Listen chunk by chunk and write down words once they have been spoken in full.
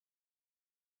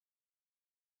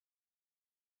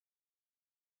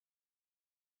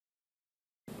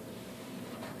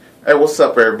Hey, what's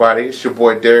up, everybody? It's your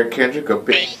boy Derrick Kendrick of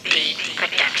Big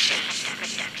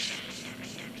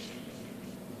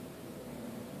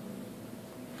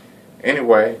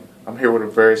Anyway, I'm here with a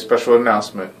very special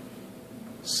announcement.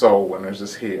 Soul Winners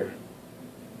is here.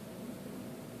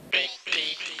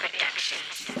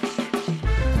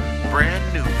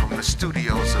 Brand new from the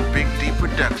studios of Big D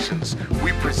Productions,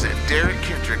 we present Derrick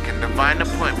Kendrick and Divine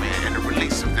Appointment in the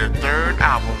release of their third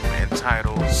album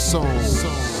entitled Soul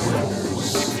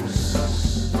Winners.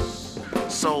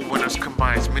 Soul Winners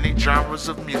combines many genres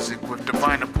of music with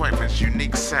Divine Appointment's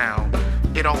unique sound.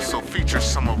 It also features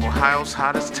some of Ohio's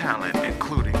hottest talent,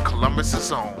 including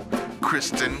Columbus's own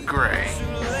Kristen Gray.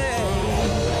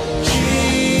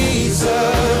 Jesus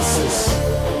is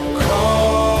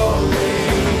calling.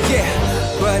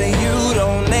 Yeah, but you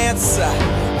don't answer.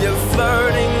 You're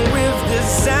flirting with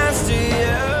disaster.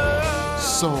 Yeah.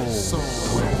 Soul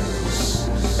Winners.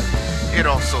 It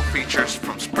also features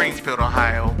from Springfield,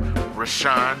 Ohio,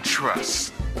 Rashawn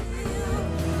Truss.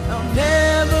 I'll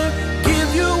never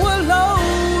give you a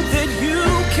load that you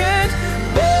can't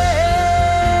bear.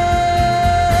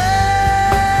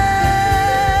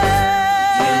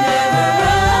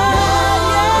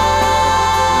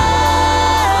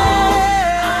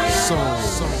 Soul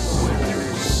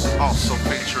Winners. Also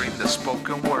featuring the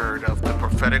spoken word of the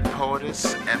prophetic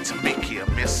poetess and Tamikia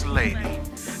Miss Lady.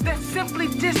 That's simply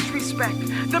disrespect,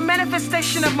 the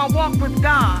manifestation of my walk with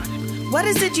God. What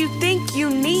is it you think you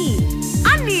need?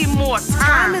 I need more time.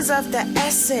 Time is of the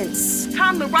essence.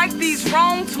 Time to right these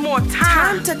wrongs, more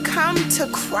Time to come to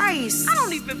Christ. I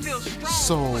don't even feel strong.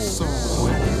 Soul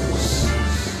Winners.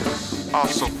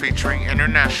 Also featuring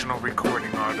international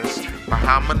recording artist,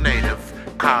 Bahama native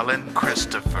Colin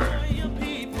Christopher.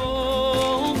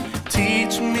 People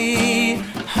teach me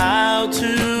how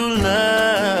to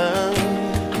love.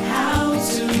 How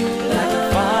to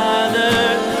love.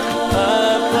 Father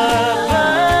up above.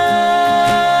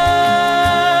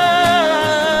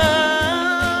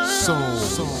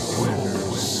 Soul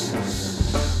Winners.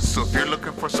 So if you're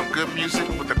looking for some good music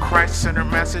with a Christ-centered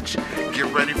message, get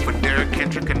ready for Derrick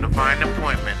Kendrick and Divine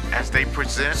Appointment as they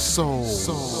present Soul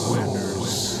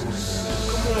Winners.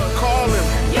 Call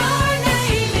him.